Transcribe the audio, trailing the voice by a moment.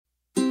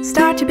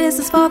Start your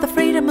business for the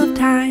freedom of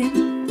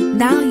time.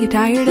 Now you're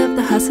tired of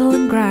the hustle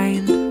and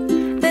grind.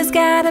 There's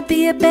gotta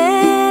be a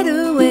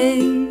better way.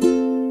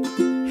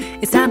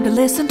 It's time to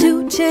listen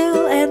to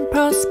Chill and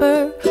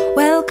Prosper.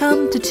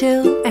 Welcome to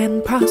Chill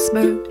and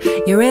Prosper.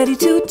 You're ready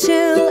to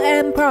chill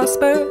and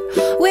prosper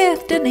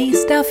with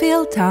Denise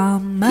Duffield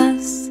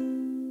Thomas.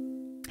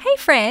 Hey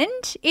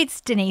friend, it's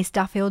Denise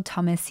Duffield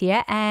Thomas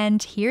here,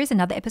 and here is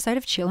another episode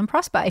of Chill and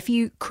Prosper. If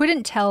you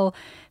couldn't tell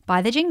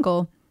by the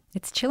jingle,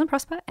 it's Chill and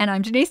Prosper, and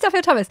I'm Denise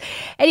Duffield Thomas.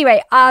 Anyway,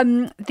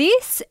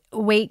 this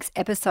week's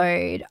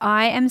episode,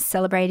 I am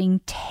celebrating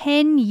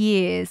 10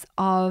 years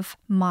of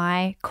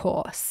my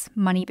course,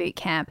 Money Boot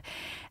Camp,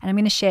 and I'm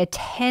going to share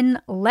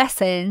 10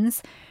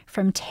 lessons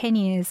from 10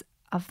 years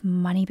of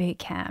Money Boot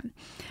Camp.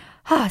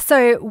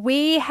 So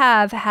we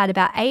have had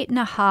about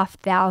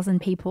 8,500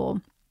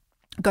 people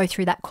go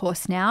through that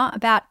course now.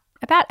 About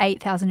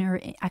 8,000 are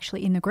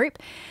actually in the group,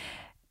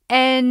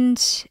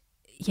 and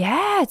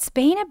yeah, it's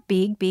been a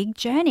big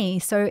journey.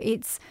 So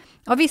it's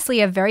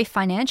obviously a very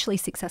financially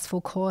successful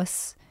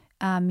course.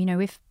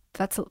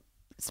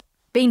 It's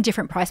been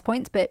different price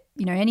points, but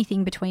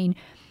anything between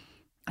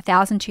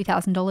 $1,000,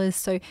 $2,000.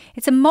 So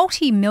it's a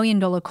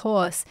multi-million-dollar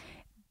course.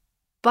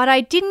 But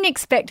I didn't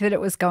expect that it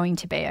was going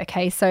to be.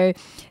 Okay, so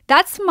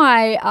that's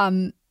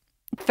my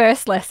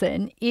first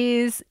lesson: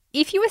 is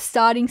if you are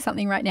starting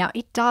something right now,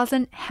 it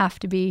doesn't have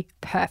to be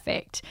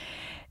perfect.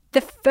 The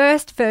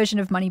first version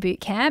of Money Boot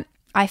Camp,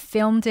 I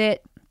filmed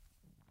it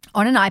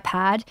on an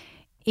iPad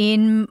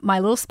in my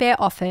little spare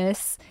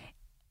office,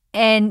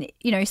 and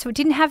so it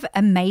didn't have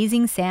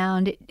amazing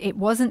sound. It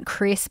wasn't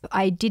crisp.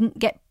 I didn't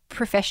get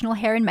professional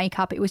hair and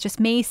makeup. It was just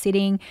me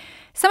sitting.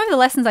 Some of the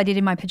lessons I did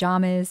in my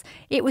pajamas.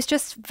 It was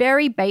just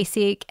very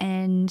basic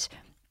and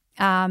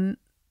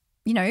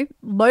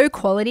low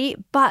quality,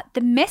 but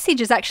the message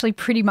has actually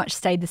pretty much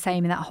stayed the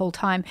same in that whole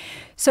time.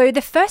 So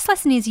the first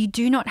lesson is you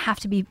do not have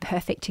to be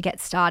perfect to get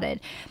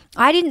started.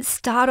 I didn't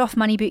start off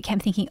Money Boot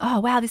Camp thinking, oh,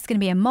 wow, this is going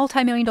to be a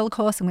multi-million-dollar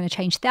course. I'm going to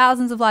change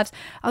thousands of lives.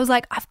 I was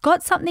like, I've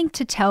got something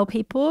to tell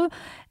people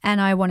and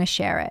I want to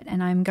share it,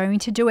 and I'm going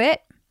to do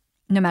it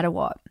no matter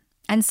what.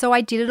 And so I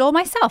did it all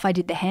myself. I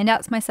did the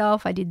handouts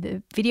myself. I did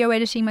the video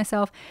editing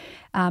myself.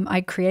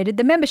 I created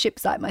the membership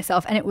site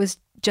myself, and it was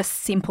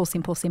just simple.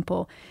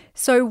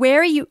 So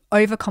where are you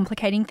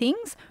overcomplicating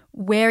things?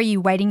 Where are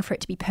you waiting for it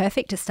to be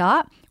perfect to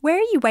start? Where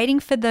are you waiting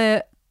for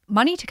the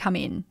money to come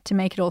in to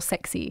make it all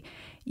sexy?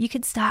 You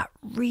could start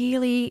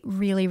really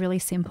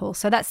simple.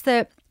 So that's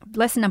the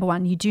lesson number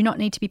one. You do not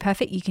need to be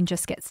perfect. You can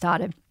just get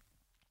started.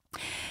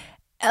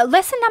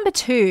 Lesson number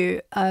 2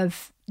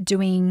 of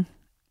doing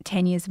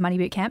 10 years of Money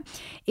Boot Camp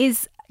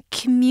is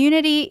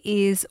community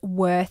is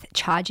worth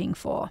charging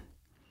for.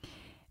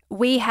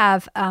 We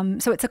have,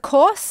 so it's a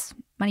course,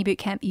 Money Boot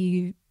Camp.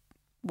 You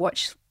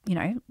watch,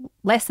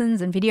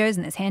 lessons and videos,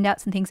 and there's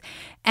handouts and things.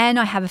 And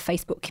I have a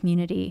Facebook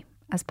community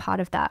as part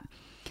of that.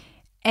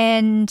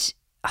 And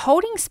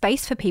holding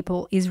space for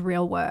people is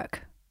real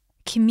work.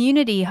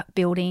 Community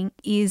building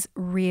is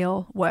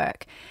real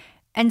work.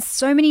 And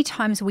so many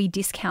times we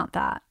discount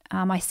that.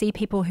 I see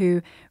people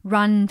who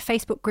run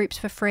Facebook groups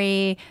for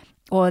free,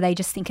 or they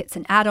just think it's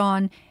an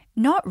add-on,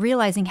 not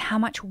realizing how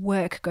much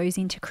work goes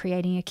into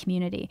creating a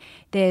community.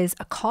 There's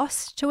a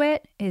cost to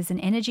it, there's an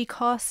energy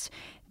cost,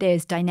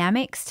 there's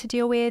dynamics to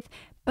deal with,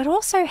 but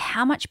also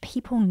how much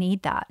people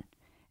need that.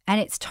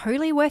 And it's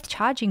totally worth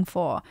charging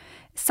for.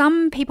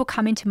 Some people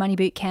come into Money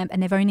Boot Camp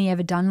and they've only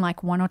ever done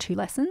like 1 or 2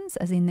 lessons,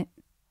 as in,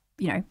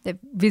 they've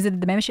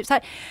visited the membership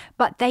site,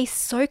 but they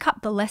soak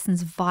up the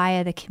lessons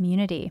via the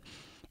community.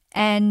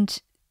 And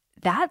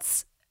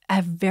that's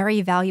a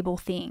very valuable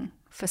thing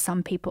for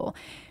some people.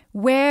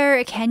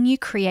 Where can you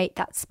create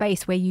that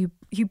space where you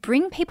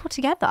bring people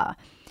together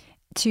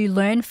to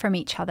learn from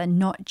each other,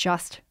 not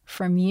just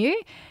from you,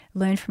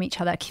 learn from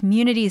each other?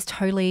 Community is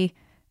totally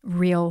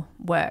real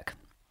work.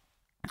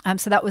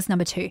 So that was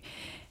number 2,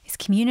 is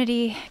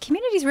community.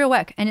 Community is real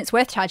work, and it's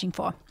worth charging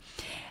for.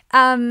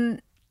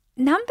 Number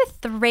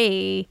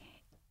 3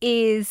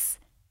 is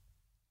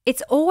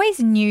it's always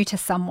new to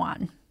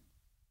someone.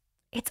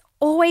 It's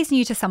always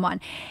new to someone.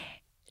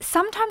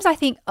 Sometimes I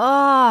think,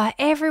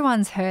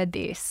 everyone's heard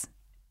this.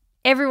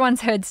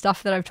 Everyone's heard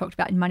stuff that I've talked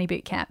about in Money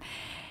Boot Camp.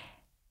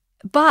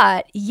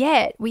 But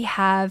yet we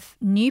have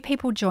new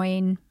people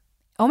join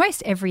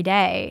almost every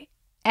day,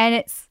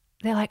 and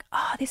they're like,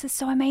 oh, this is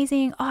so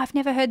amazing. Oh, I've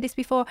never heard this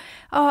before.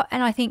 Oh,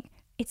 and I think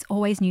it's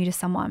always new to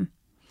someone.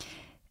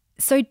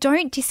 So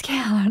don't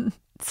discount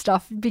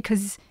stuff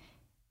because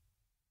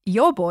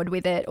you're bored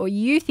with it or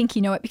you think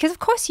you know it, because of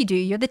course you do.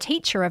 You're the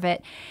teacher of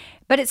it.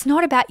 But it's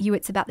not about you,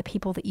 it's about the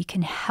people that you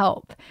can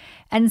help.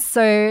 And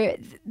so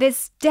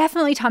there's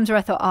definitely times where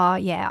I thought, oh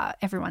yeah,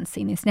 everyone's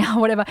seen this now,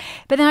 whatever.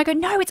 But then I go,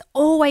 no, it's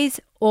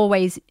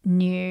always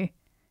new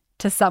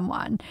to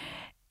someone.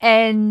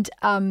 And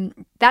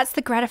that's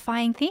the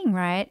gratifying thing,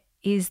 right?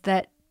 Is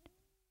that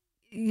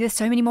there's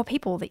so many more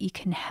people that you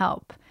can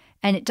help.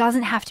 And it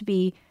doesn't have to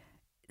be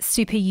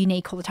super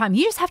unique all the time.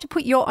 You just have to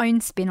put your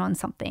own spin on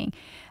something.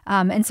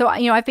 And so,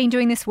 I've been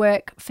doing this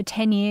work for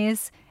 10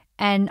 years,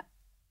 and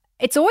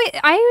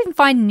I even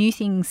find new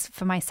things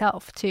for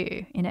myself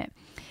too in it.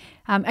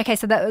 Okay,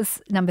 so that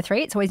was number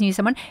 3. It's always new to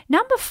someone.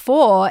 Number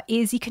 4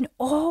 is you can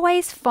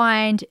always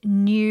find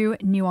new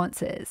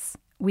nuances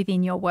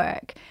within your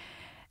work.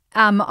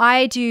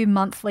 I do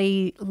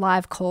monthly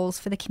live calls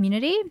for the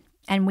community,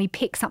 and we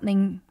pick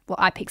something,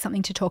 I pick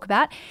something to talk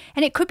about.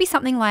 And it could be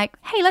something like,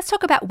 hey, let's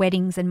talk about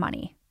weddings and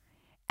money.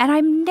 And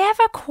I'm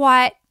never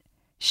quite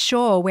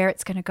sure where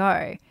it's going to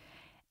go.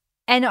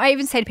 And I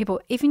even say to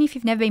people, even if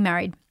you've never been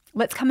married,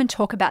 let's come and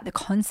talk about the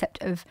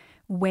concept of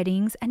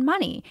weddings and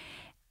money.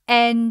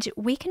 And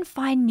we can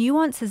find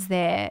nuances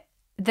there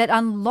that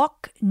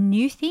unlock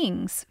new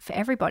things for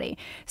everybody.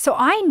 So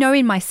I know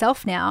in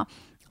myself now,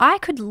 I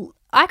could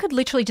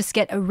literally just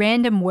get a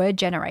random word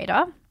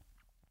generator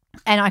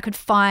and I could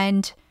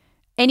find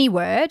any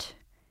word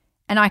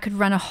and I could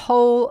run a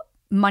whole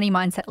money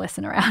mindset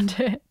lesson around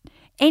it.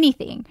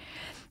 Anything.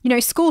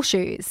 School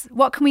shoes.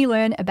 What can we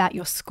learn about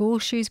your school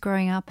shoes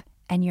growing up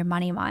and your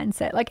money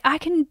mindset? Like, I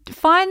can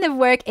find the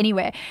work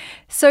anywhere.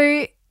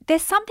 So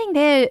there's something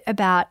there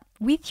about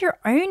with your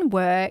own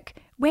work,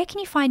 where can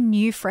you find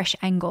new, fresh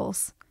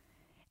angles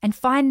and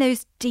find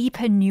those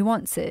deeper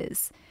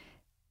nuances?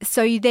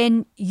 So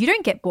then you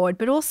don't get bored,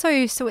 but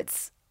also so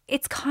it's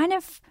kind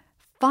of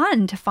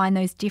fun to find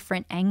those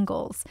different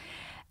angles.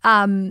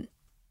 I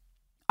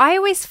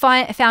always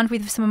found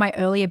with some of my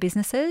earlier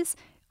businesses,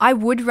 I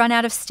would run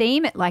out of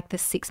steam at like the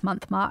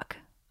 6-month mark.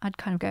 I'd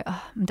kind of go,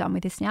 oh, I'm done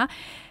with this now.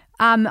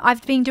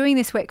 I've been doing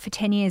this work for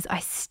 10 years. I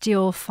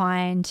still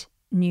find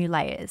new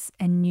layers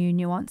and new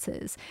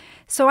nuances.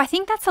 So I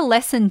think that's a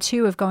lesson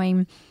too of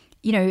going,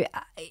 if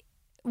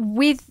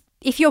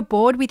you're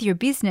bored with your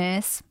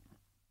business,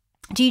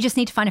 do you just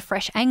need to find a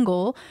fresh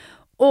angle,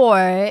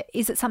 or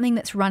is it something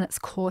that's run its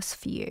course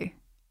for you?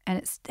 And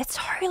it's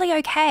totally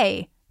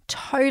okay.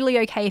 Totally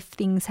okay if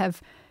things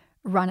have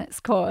run its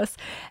course.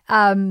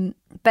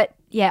 But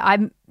yeah,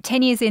 I'm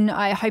 10 years in.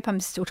 I hope I'm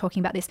still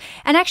talking about this.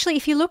 And actually,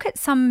 if you look at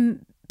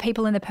some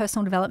people in the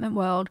personal development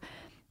world,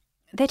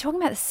 they're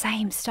talking about the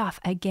same stuff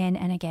again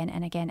and again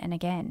and again and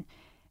again.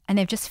 And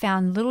they've just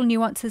found little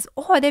nuances,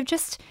 or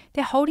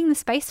they're holding the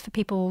space for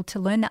people to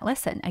learn that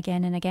lesson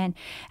again and again.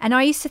 And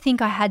I used to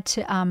think I had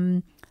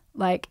to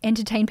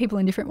entertain people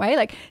in a different way,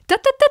 like da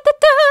da da da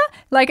da,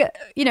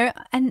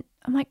 and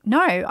I'm like, no,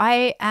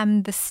 I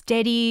am the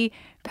steady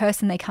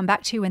person they come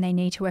back to when they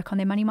need to work on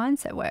their money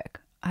mindset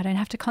work. I don't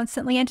have to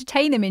constantly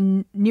entertain them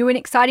in new and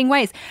exciting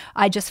ways.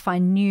 I just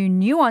find new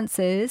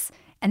nuances,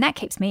 and that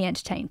keeps me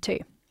entertained too.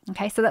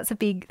 Okay, so that's a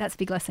big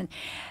lesson.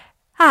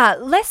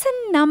 Lesson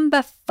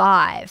number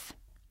 5.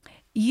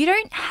 You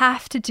don't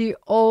have to do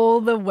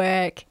all the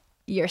work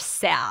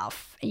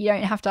yourself. You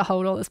don't have to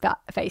hold all the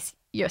space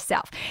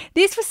yourself.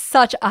 This was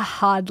such a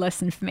hard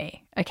lesson for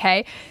me,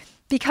 okay?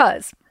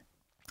 Because,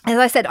 as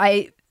I said,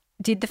 I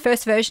did the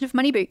first version of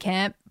Money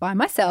Bootcamp by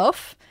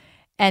myself.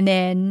 And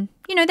then,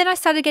 then I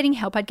started getting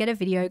help. I'd get a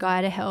video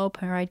guy to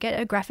help, or I'd get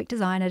a graphic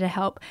designer to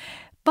help.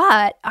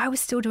 But I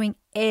was still doing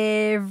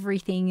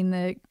everything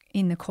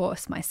in the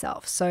course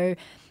myself. So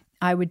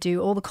I would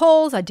do all the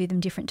calls. I'd do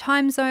them different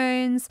time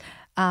zones.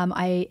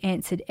 I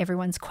answered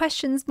everyone's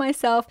questions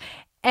myself.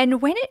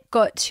 And when it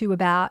got to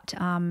about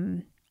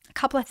a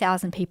couple of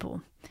thousand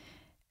people,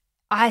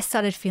 I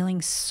started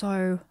feeling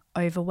so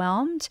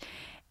overwhelmed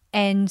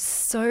and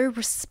so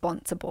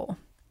responsible.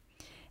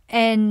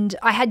 And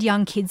I had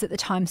young kids at the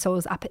time, so I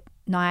was up at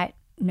night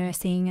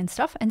nursing and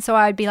stuff. And so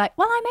I'd be like,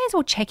 well, I may as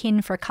well check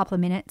in for a couple of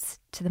minutes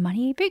to the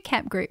Money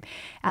Bootcamp group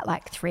at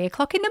like 3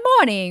 o'clock in the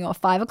morning or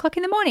 5 o'clock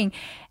in the morning.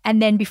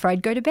 And then before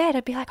I'd go to bed,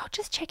 I'd be like, I'll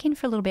just check in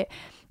for a little bit.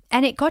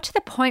 And it got to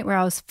the point where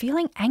I was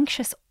feeling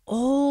anxious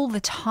all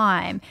the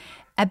time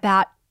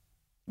about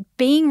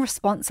being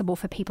responsible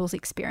for people's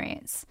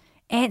experience,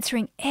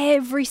 answering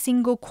every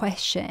single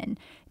question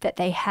that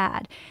they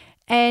had.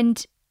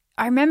 And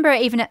I remember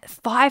even at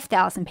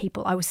 5,000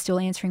 people, I was still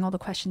answering all the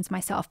questions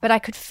myself, but I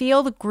could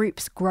feel the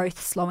group's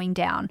growth slowing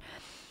down.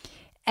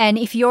 And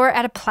if you're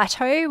at a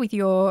plateau with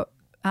your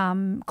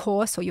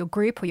course or your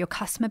group or your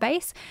customer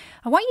base,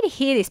 I want you to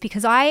hear this,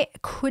 because I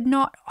could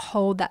not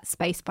hold that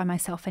space by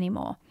myself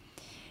anymore.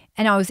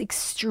 And I was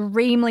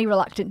extremely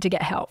reluctant to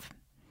get help.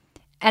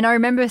 And I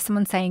remember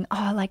someone saying,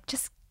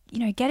 just,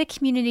 get a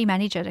community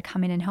manager to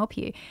come in and help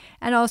you.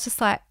 And I was just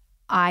like,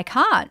 I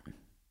can't.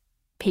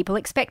 People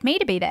expect me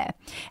to be there.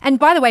 And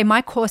by the way,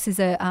 my course is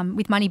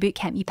with Money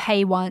Bootcamp, you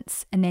pay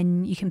once and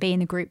then you can be in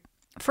the group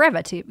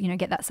forever to,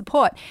 get that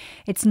support.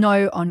 It's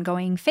no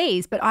ongoing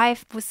fees, but I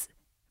was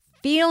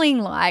feeling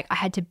like I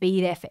had to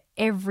be there for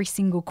every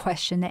single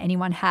question that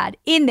anyone had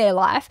in their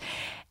life,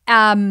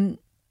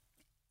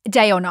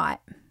 day or night.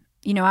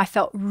 I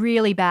felt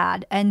really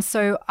bad. And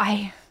so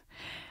I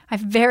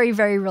very,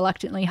 very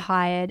reluctantly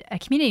hired a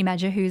community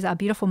manager, who's our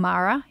beautiful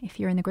Mara, if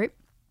you're in the group.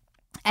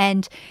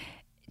 And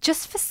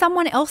just for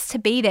someone else to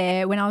be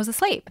there when I was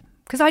asleep.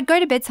 Because I'd go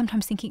to bed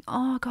sometimes thinking,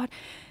 oh God,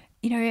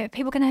 are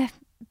people going to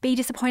be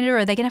disappointed, or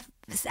are they going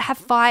to have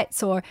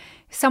fights, or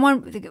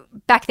someone,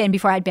 back then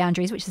before I had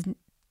boundaries, which is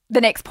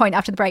the next point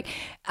after the break,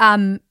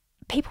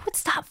 people would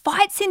start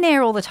fights in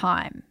there all the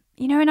time.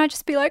 and I'd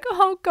just be like,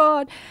 oh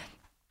God.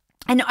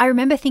 And I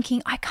remember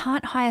thinking, I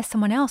can't hire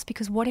someone else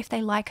because what if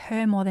they like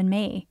her more than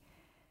me?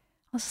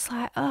 I was just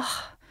like,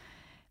 ugh.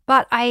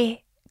 But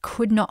I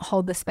could not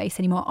hold the space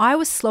anymore. I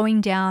was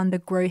slowing down the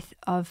growth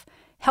of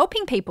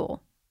helping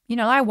people.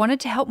 I wanted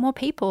to help more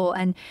people.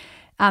 And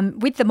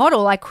with the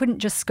model, I couldn't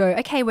just go,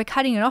 okay, we're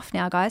cutting it off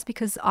now, guys,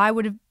 because I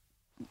would have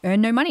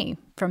earned no money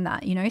from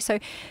that, So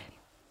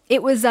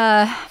it was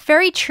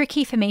very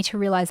tricky for me to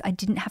realize I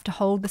didn't have to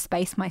hold the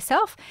space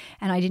myself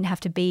and I didn't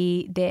have to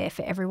be there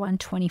for everyone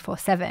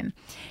 24/7.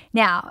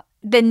 Now,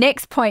 the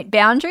next point,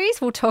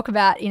 boundaries, we'll talk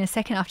about in a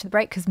second after the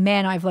break because,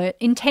 man, I've learned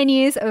in 10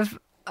 years of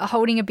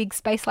holding a big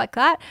space like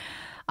that,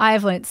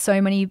 I've learned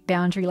so many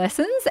boundary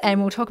lessons,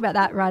 and we'll talk about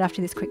that right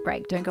after this quick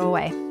break. Don't go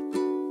away.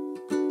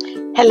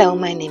 Hello,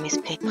 my name is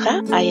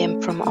Petra. I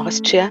am from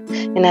Austria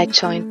and I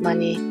joined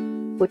Money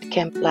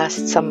Bootcamp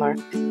last summer.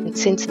 And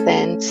since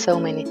then, so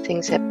many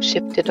things have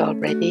shifted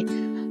already.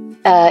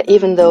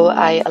 Even though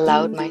I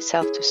allowed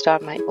myself to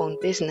start my own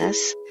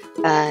business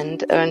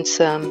and earn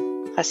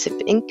some passive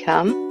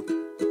income,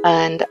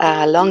 and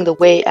along the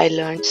way, I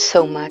learned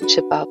so much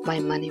about my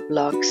money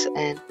blocks,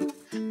 and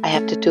I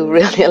have to do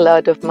really a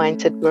lot of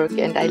mindset work,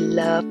 and I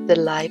love the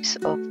lives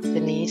of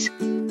Denise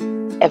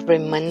every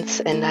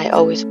month, and I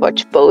always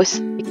watch both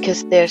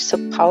because they're so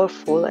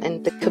powerful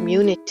and the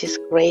community is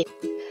great.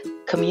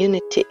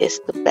 Community is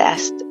the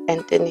best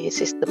and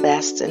Denise is the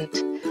best, and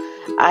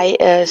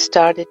I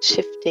started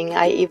shifting.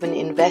 I even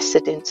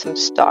invested in some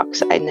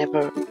stocks. I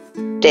never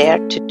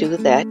dared to do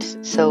that.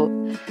 So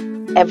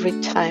every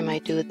time I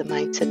do the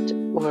mindset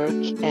work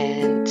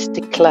and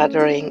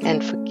decluttering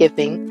and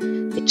forgiving,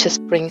 it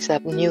just brings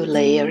up new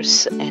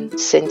layers. And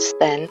since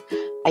then,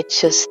 I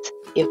just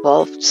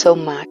evolved so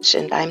much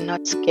and I'm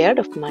not scared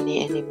of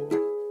money anymore.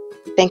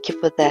 Thank you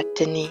for that,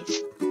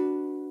 Denise.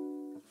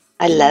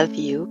 I love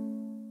you.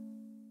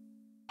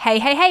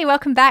 Hey,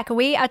 welcome back.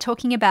 We are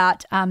talking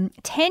about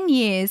 10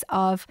 years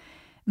of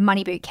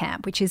Money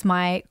Bootcamp, which is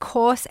my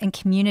course and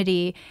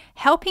community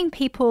helping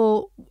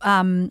people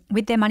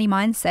with their money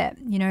mindset,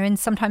 and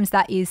sometimes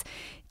that is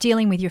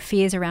dealing with your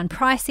fears around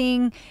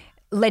pricing,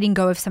 letting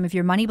go of some of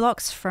your money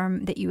blocks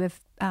that you have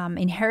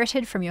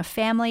inherited from your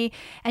family,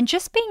 and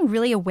just being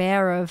really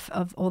aware of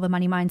all the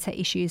money mindset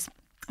issues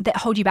that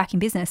hold you back in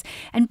business.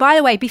 And by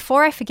the way,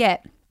 before I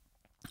forget,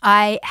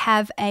 I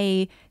have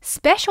a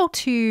special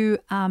to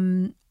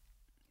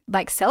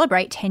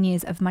celebrate 10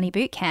 years of Money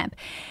Bootcamp.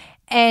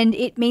 And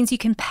it means you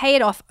can pay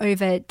it off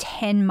over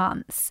 10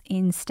 months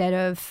instead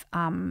of,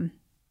 I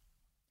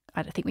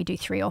don't think we do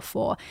 3 or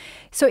 4.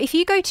 So if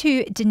you go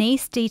to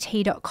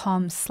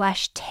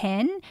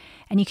denisedt.com/10,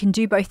 and you can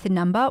do both the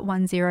number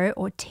 10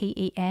 or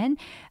TEN,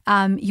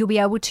 you'll be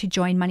able to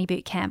join Money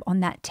Bootcamp on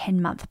that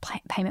 10-month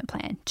payment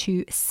plan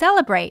to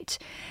celebrate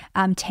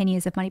 10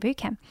 years of Money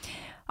Bootcamp.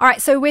 All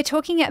right, so we're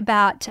talking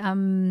about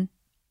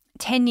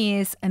 10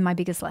 years and my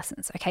biggest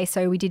lessons. Okay,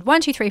 so we did 1,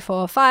 2, 3,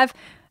 4, 5.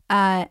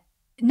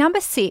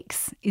 Number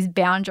 6 is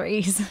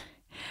boundaries.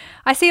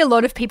 I see a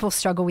lot of people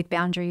struggle with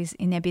boundaries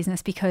in their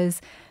business because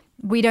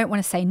we don't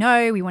want to say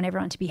no. We want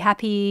everyone to be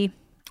happy,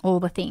 all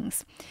the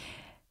things.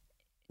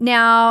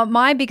 Now,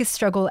 my biggest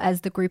struggle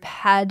as the group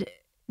had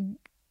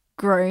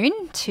grown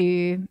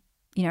to,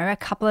 a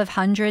couple of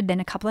hundred, then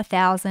a couple of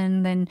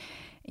thousand, then,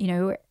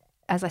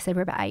 as I said,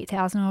 we're about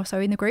 8,000 or so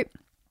in the group,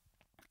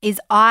 is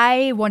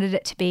I wanted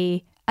it to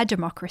be a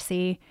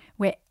democracy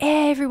where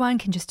everyone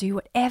can just do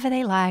whatever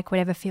they like,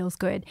 whatever feels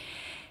good.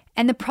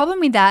 And the problem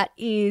with that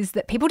is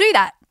that people do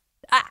that.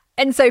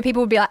 And so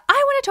people would be like, I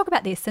want to talk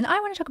about this and I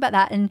want to talk about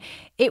that. And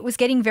it was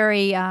getting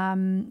very,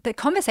 the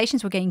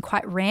conversations were getting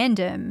quite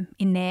random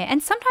in there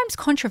and sometimes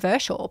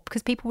controversial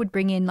because people would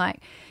bring in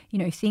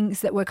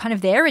things that were kind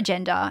of their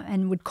agenda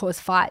and would cause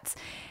fights.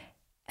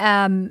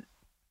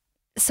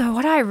 So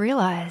what I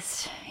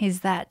realized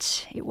is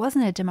that it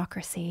wasn't a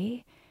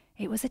democracy.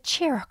 It was a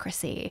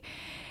chairocracy,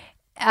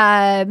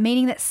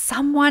 meaning that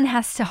someone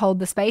has to hold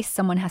the space,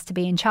 someone has to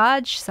be in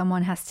charge,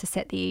 someone has to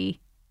set the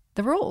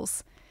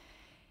rules.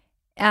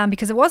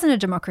 Because it wasn't a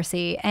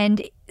democracy.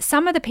 And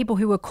some of the people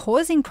who were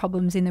causing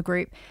problems in the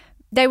group,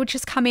 they would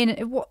just come in,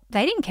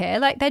 they didn't care.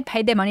 Like they'd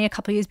paid their money a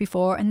couple of years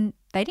before and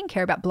they didn't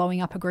care about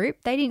blowing up a group.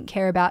 They didn't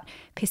care about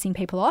pissing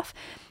people off.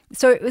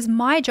 So it was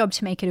my job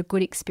to make it a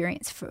good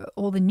experience for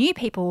all the new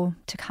people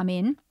to come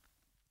in,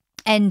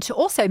 and to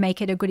also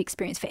make it a good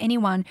experience for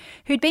anyone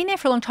who'd been there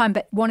for a long time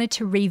but wanted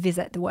to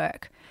revisit the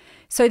work.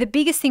 So the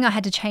biggest thing I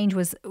had to change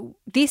was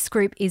this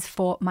group is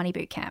for Money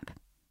Bootcamp.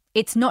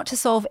 It's not to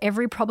solve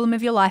every problem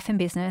of your life and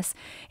business.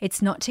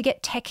 It's not to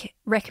get tech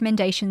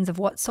recommendations of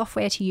what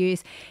software to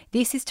use.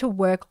 This is to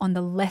work on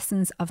the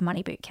lessons of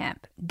Money Bootcamp.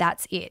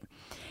 That's it.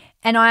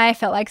 And I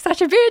felt like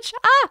such a bitch,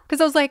 because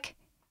I was like,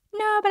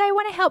 no, but I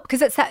want to help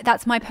because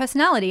that's my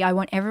personality. I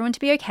want everyone to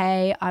be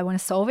okay. I want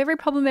to solve every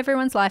problem of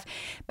everyone's life.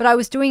 But I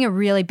was doing a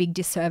really big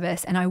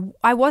disservice and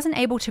I wasn't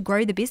able to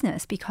grow the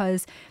business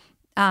because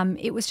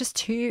It was just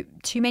too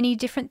many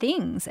different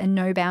things and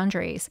no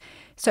boundaries.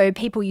 So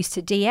people used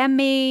to DM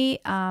me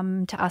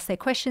to ask their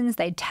questions.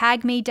 They'd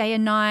tag me day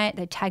and night.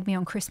 They'd tag me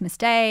on Christmas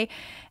Day,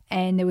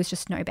 and there was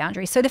just no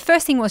boundaries. So the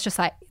first thing was just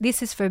like,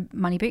 this is for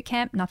Money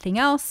Bootcamp, nothing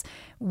else.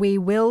 We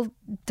will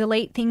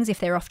delete things if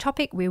they're off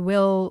topic. We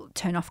will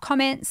turn off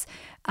comments.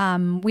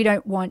 We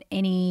don't want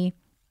any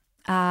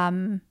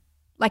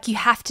like, you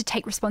have to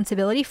take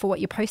responsibility for what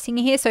you're posting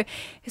in here. So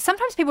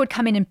sometimes people would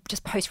come in and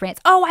just post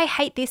rants. Oh, I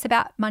hate this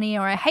about money,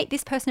 or I hate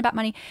this person about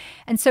money.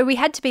 And so we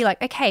had to be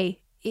like, okay,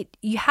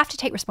 you have to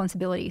take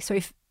responsibility. So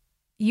if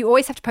you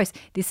always have to post,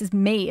 this is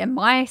me and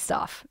my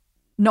stuff,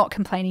 not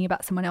complaining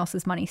about someone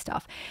else's money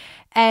stuff.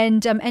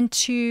 And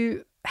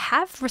to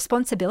have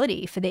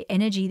responsibility for the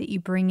energy that you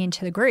bring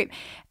into the group.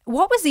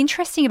 What was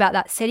interesting about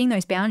that, setting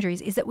those boundaries,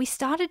 is that we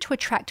started to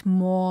attract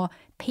more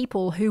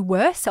people who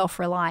were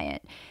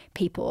self-reliant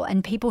people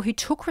and people who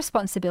took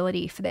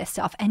responsibility for their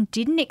stuff and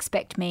didn't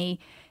expect me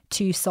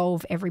to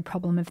solve every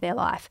problem of their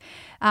life.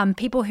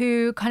 People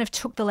who kind of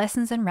took the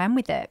lessons and ran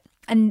with it.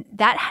 And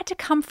that had to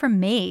come from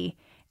me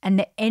and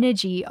the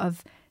energy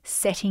of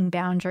setting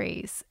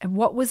boundaries and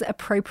what was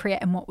appropriate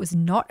and what was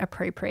not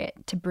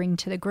appropriate to bring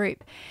to the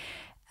group.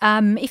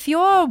 If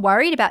you're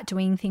worried about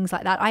doing things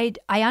like that,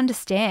 I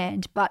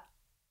understand, but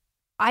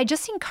I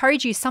just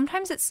encourage you,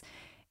 sometimes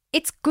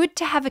it's good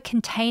to have a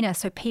container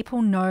so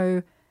people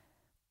know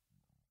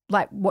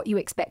like what you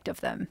expect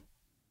of them.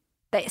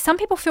 Some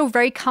people feel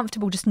very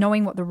comfortable just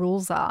knowing what the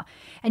rules are,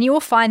 and you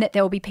will find that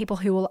there will be people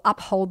who will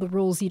uphold the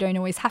rules. You don't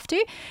always have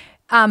to.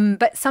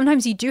 But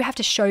sometimes you do have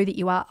to show that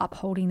you are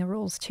upholding the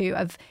rules too,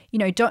 of,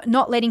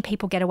 not letting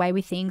people get away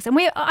with things. And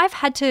I've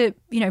had to,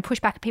 push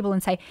back at people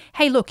and say,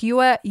 hey, look, you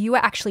are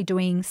actually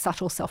doing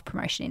subtle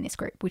self-promotion in this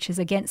group, which is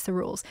against the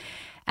rules.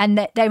 And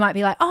that they might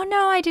be like, oh,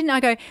 no, I didn't. I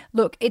go,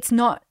 look, it's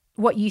not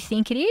what you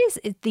think it is.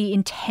 The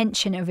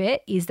intention of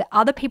it is that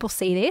other people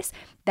see this,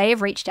 they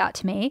have reached out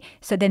to me,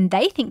 so then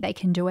they think they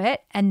can do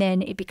it, and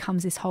then it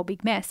becomes this whole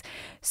big mess.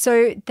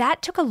 So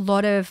that took a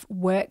lot of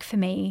work for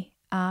me.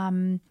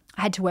 I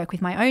had to work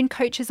with my own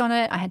coaches on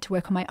it. I had to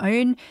work on my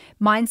own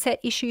mindset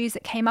issues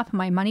that came up and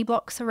my money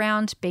blocks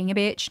around being a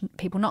bitch,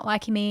 people not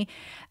liking me,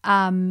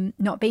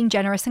 not being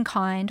generous and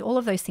kind, all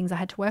of those things I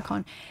had to work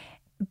on.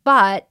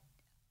 But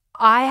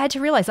I had to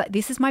realize, like,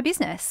 this is my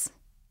business,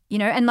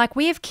 and like I think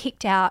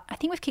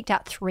we've kicked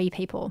out 3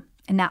 people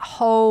in that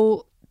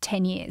whole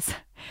 10 years.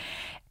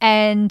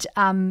 And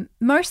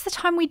most of the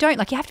time we don't.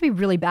 Like, you have to be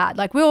really bad.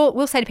 Like,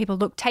 we'll say to people,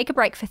 look, take a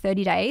break for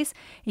 30 days.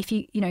 If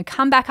you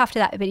come back after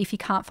that, but if you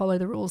can't follow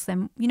the rules,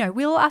 then,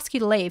 we'll ask you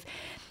to leave.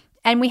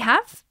 And we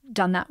have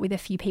done that with a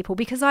few people,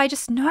 because I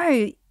just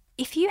know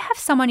if you have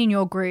someone in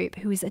your group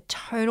who is a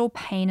total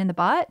pain in the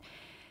butt,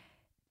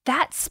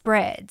 that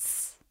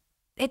spreads.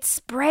 It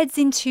spreads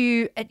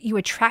into, you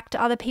attract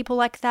other people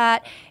like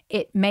that.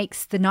 It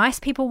makes the nice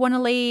people want to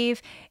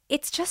leave.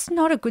 It's just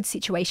not a good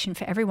situation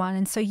for everyone.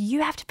 And so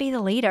you have to be the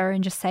leader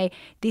and just say,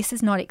 this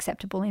is not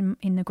acceptable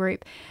in the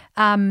group.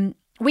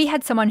 We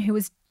had someone who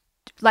was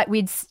like,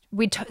 we'd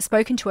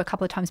spoken to a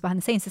couple of times behind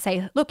the scenes to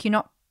say, look, you're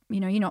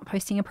not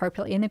posting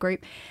appropriately in the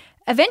group.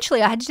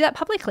 Eventually I had to do that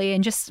publicly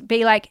and just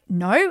be like,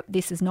 no,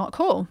 this is not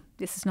cool.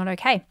 This is not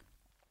okay.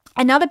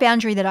 Another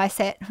boundary that I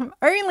set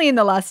only in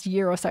the last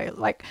year or so,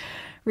 like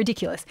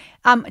ridiculous,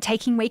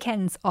 taking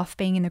weekends off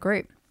being in the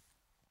group.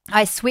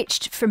 I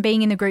switched from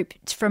being in the group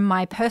from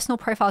my personal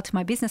profile to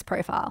my business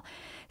profile.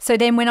 So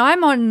then when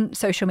I'm on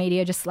social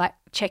media, just like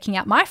checking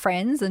out my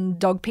friends and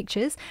dog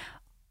pictures,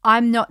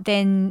 I'm not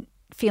then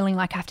feeling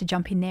like I have to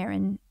jump in there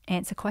and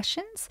answer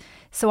questions.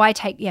 So I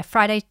take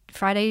Friday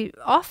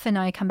off, and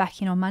I come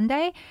back in on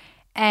Monday,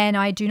 and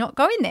I do not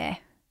go in there.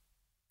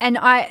 And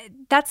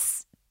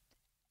that's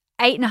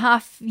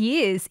 8.5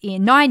 years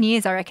in, 9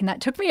 years, I reckon that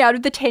took me out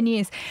of the 10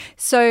 years.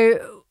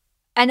 So,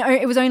 and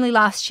it was only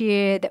last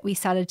year that we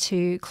started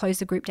to close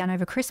the group down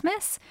over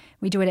Christmas.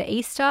 We do it at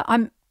Easter.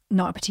 I'm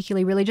not a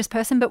particularly religious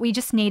person, but we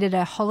just needed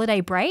a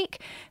holiday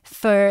break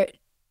for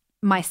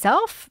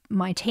myself,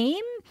 my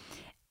team,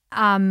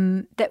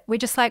 that we're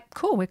just like,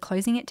 cool, we're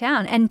closing it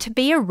down. And to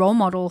be a role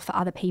model for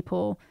other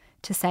people,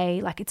 to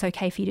say, like, it's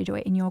okay for you to do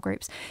it in your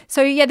groups.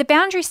 So yeah, the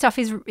boundary stuff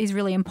is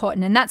really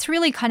important. And that's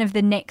really kind of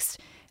the next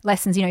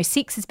lessons.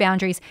 6 is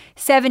boundaries.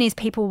 7 is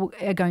people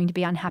are going to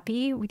be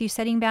unhappy with you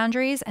setting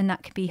boundaries, and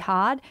that can be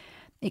hard.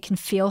 It can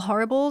feel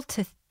horrible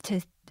to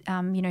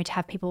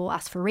have people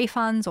ask for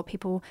refunds, or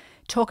people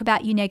talk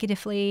about you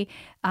negatively.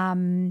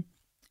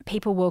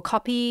 People will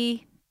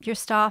copy your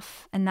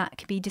stuff, and that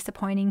can be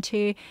disappointing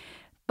too.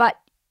 But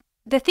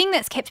the thing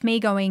that's kept me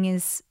going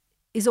is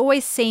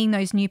always seeing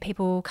those new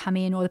people come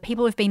in, or the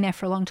people who've been there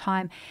for a long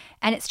time,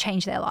 and it's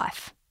changed their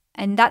life.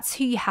 And that's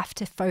who you have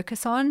to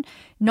focus on,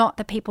 not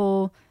the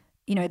people,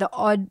 the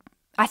odd,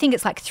 I think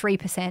it's like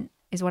 3%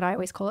 is what I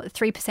always call it,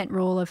 the 3%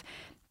 rule of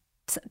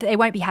they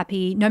won't be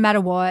happy no matter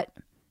what.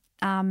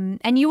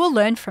 And you will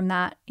learn from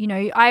that.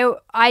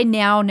 I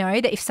now know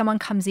that if someone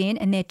comes in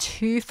and they're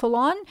too full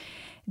on,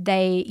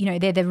 they're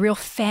the real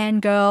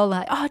fangirl,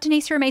 like, oh,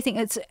 Denise, you're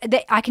amazing.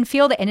 I can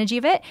feel the energy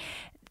of it.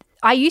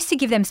 I used to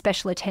give them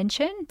special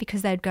attention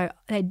because they'd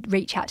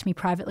reach out to me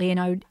privately and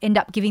I would end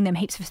up giving them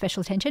heaps of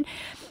special attention.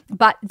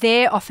 But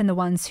they're often the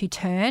ones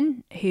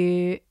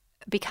who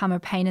become a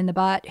pain in the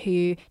butt,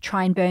 who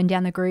try and burn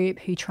down the group,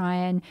 who try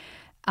and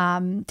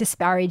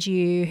disparage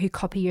you, who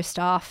copy your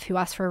stuff, who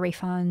ask for a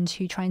refund,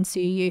 who try and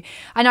sue you.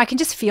 And I can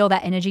just feel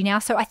that energy now.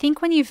 So I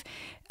think when you've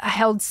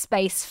held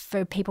space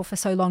for people for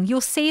so long,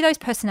 you'll see those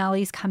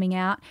personalities coming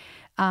out.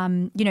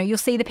 You'll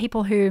see the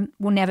people who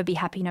will never be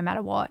happy no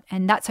matter what.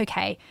 And that's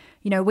okay.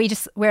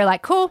 We're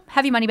like, cool,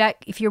 have your money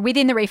back. If you're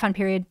within the refund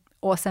period,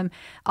 awesome.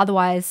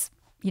 Otherwise,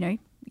 you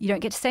don't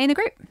get to stay in the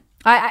group.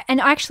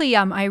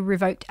 I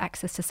revoked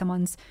access to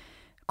someone's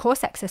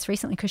course access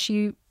recently because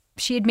she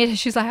admitted,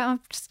 she was like, oh,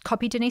 just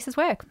copy Denise's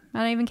work. I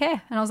don't even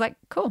care. And I was like,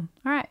 cool.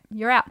 All right,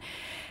 you're out.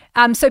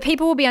 So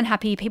people will be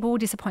unhappy. People will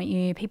disappoint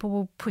you. People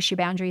will push your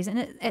boundaries,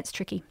 and it's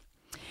tricky.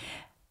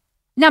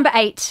 Number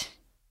 8,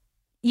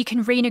 you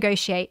can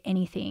renegotiate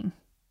anything.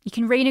 You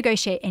can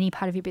renegotiate any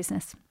part of your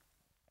business.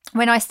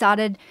 When I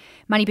started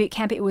Money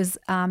Bootcamp, it was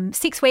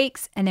 6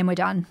 weeks and then we're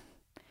done.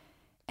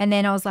 And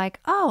then I was like,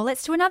 oh,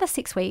 let's do another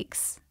 6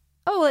 weeks.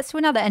 Oh, let's do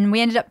another. And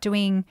we ended up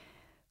doing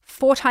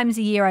 4 times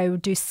a year. I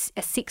would do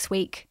a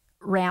 6-week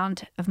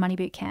round of Money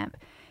Bootcamp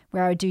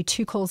where I would do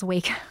 2 calls a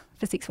week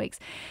for 6 weeks.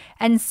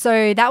 And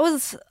so that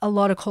was a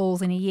lot of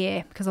calls in a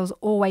year because I was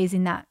always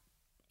in that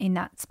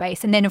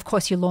space. And then of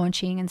course you're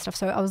launching and stuff.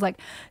 So I was like,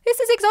 this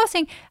is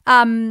exhausting.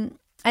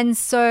 And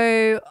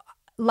so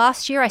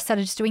last year I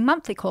started just doing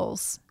monthly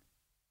calls,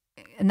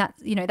 and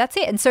that's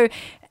it. And so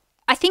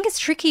I think it's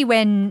tricky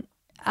when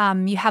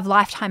you have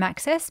lifetime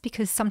access,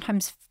 because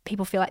sometimes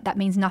people feel like that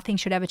means nothing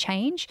should ever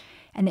change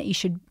and that you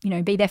should,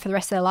 be there for the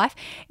rest of their life.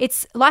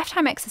 It's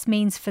lifetime access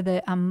means for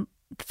the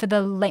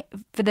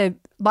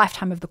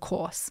lifetime of the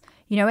course,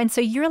 and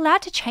so you're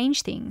allowed to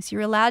change things.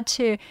 You're allowed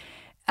to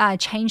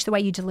change the way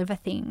you deliver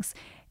things.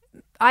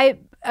 I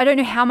don't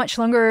know how much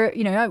longer,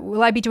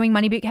 will I be doing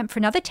Money Bootcamp for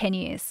another 10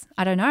 years?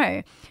 I don't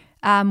know.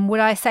 Would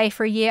I say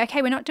for a year,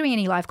 okay, we're not doing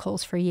any live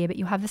calls for a year, but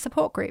you'll have the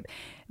support group.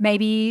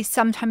 Maybe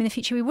sometime in the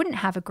future we wouldn't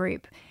have a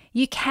group.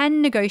 You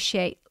can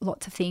negotiate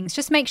lots of things.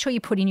 Just make sure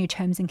you put in your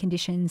terms and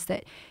conditions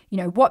that,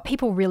 what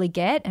people really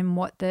get and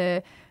what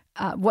the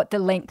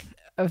length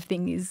of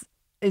thing is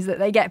that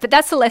they get. But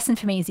that's the lesson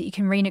for me, is that you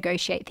can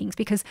renegotiate things,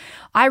 because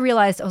I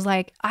realized, I was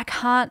like, I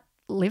can't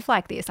live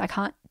like this. I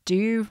can't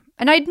do,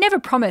 and I'd never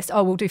promised,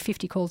 oh, we'll do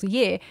 50 calls a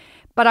year,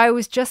 but I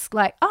was just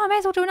like, oh, I may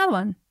as well do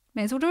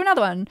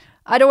another one.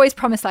 I'd always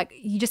promise, like,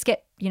 you just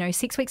get,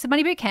 6 weeks of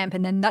Money Bootcamp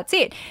and then that's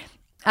it.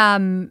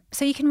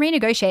 So you can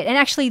renegotiate. And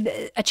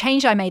actually a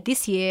change I made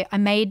this year,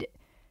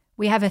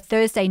 we have a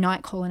Thursday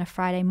night call and a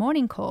Friday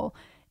morning call.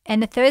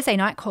 And the Thursday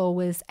night call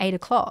was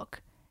 8:00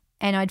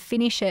 and I'd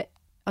finish it.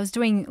 I was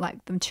doing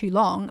like them too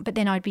long, but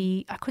then I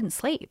couldn't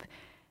sleep.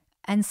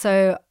 And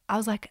so I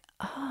was like,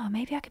 oh,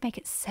 maybe I could make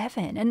it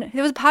 7. And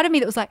there was a part of me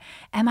that was like,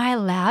 am I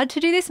allowed to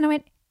do this? And I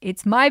went,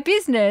 it's my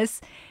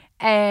business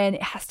and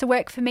it has to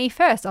work for me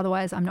first.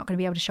 Otherwise, I'm not going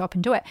to be able to show up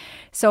and do it.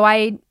 So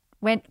I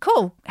went,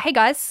 cool. Hey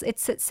guys,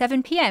 it's at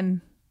 7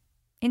 p.m.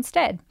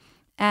 instead.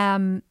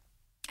 And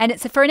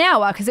it's for an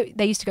hour, because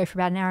they used to go for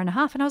about an hour and a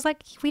half. And I was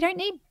like, we don't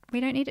need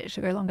it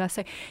to go longer.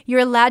 So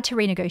you're allowed to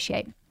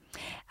renegotiate.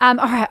 All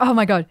right. Oh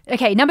my God.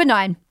 Okay. Number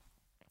 9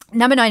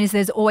 is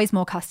there's always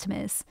more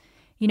customers.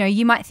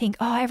 You might think,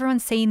 oh,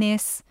 everyone's seen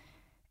this,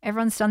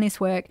 everyone's done this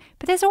work,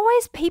 but there's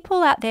always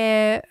people out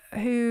there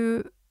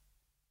who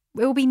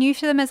it will be new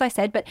to them, as I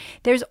said, but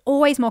there's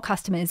always more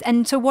customers.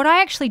 And so what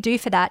I actually do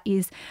for that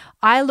is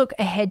I look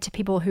ahead to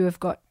people who have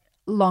got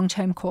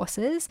long-term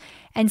courses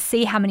and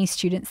see how many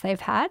students they've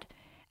had.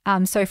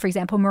 So for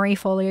example, Marie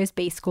Forleo's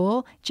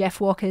B-School,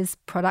 Jeff Walker's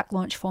product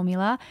launch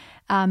formula.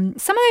 Some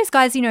of those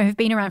guys, have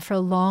been around for a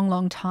long,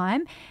 long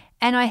time.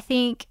 And I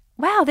think,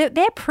 wow,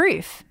 they're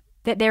proof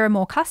that there are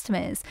more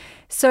customers.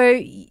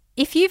 So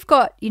if you've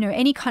got,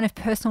 any kind of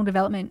personal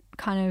development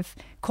kind of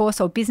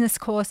course or business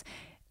course,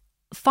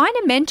 find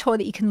a mentor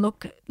that you can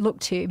look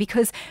to,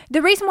 because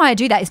the reason why I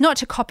do that is not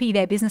to copy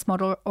their business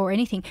model or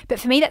anything, but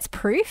for me that's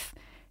proof,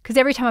 because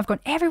every time I've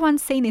gone,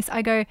 everyone's seen this,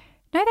 I go,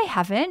 no, they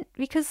haven't,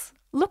 because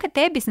look at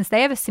their business.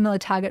 They have a similar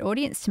target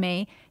audience to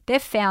me.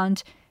 They've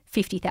found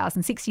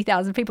 50,000,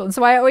 60,000 people. And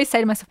so I always say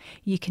to myself,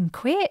 you can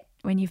quit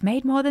when you've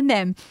made more than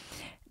them.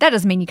 That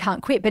doesn't mean you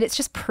can't quit, but it's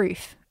just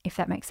proof, if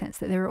that makes sense,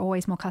 that there are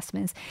always more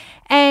customers.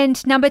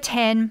 And number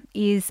 10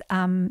 is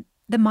the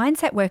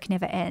mindset work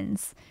never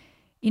ends.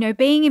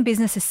 Being in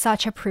business is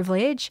such a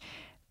privilege,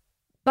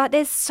 but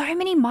there's so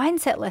many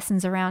mindset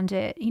lessons around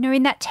it.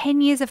 In that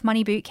 10 years of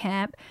Money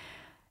Bootcamp,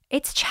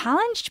 it's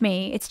challenged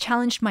me. It's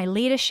challenged my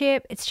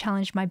leadership. It's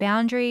challenged my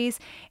boundaries.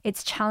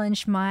 It's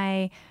challenged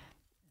my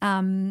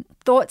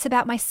thoughts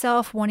about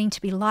myself, wanting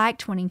to be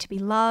liked, wanting to be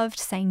loved,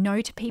 saying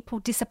no to people,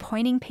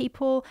 disappointing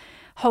people,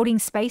 holding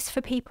space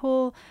for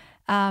people.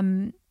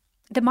 The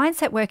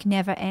mindset work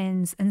never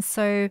ends. And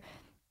so,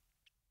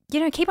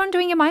 keep on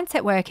doing your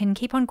mindset work and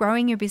keep on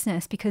growing your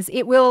business, because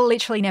it will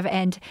literally never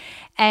end.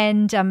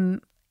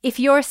 And If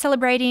you're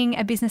celebrating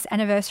a business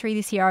anniversary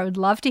this year, I would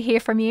love to hear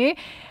from you.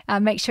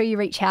 Make sure you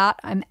reach out.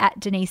 I'm at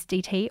Denise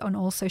DT on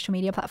all social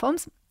media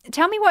platforms.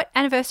 Tell me what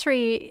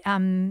anniversary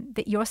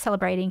that you're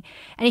celebrating.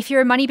 And if you're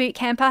a Money Boot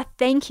Camper,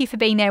 thank you for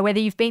being there, whether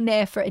you've been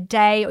there for a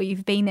day or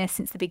you've been there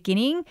since the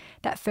beginning,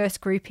 that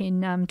first group in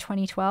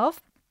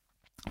 2012.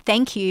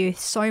 Thank you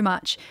so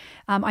much.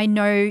 I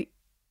know,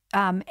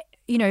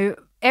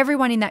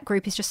 everyone in that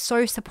group is just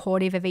so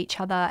supportive of each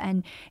other,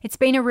 and it's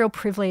been a real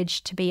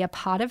privilege to be a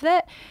part of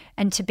it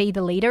and to be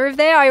the leader of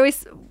there. I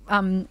always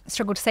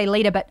struggle to say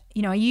leader, but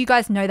you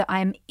guys know that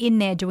I am in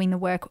there doing the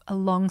work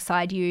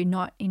alongside you,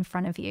 not in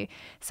front of you.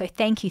 So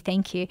thank you.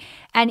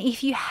 And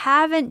if you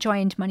haven't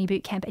joined Money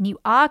Boot Camp and you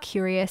are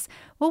curious,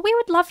 well, we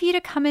would love you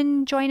to come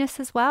and join us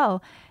as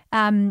well.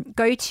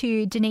 Go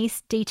to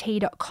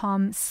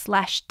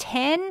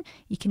denisedt.com/10.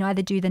 You can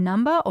either do the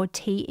number or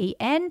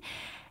TEN.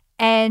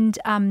 And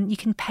you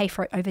can pay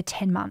for it over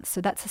 10 months. So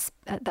that's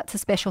a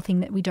special thing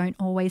that we don't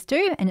always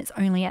do. And it's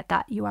only at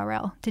that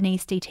URL,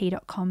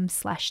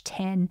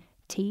 denisedt.com/10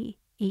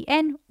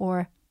 TEN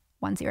or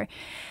 10.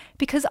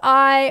 Because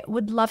I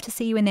would love to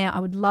see you in there. I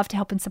would love to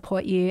help and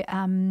support you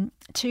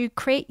to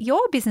create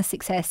your business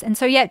success. And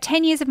so,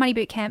 10 years of Money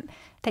Boot Camp.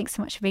 Thanks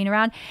so much for being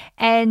around.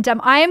 And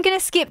I am going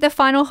to skip the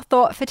final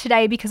thought for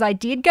today because I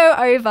did go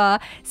over.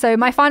 So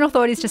my final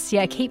thought is just,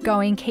 keep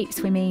going, keep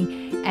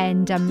swimming,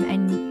 and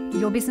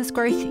your business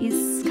growth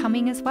is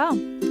coming as well.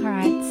 All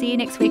right. See you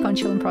next week on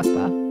Chill and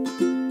Prosper.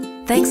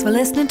 Thanks for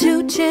listening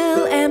to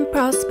Chill and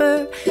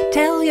Prosper.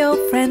 Tell your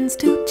friends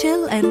to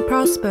chill and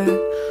prosper.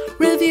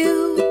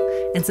 Review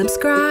and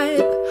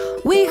subscribe.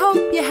 We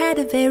hope you had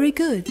a very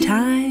good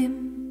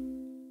time.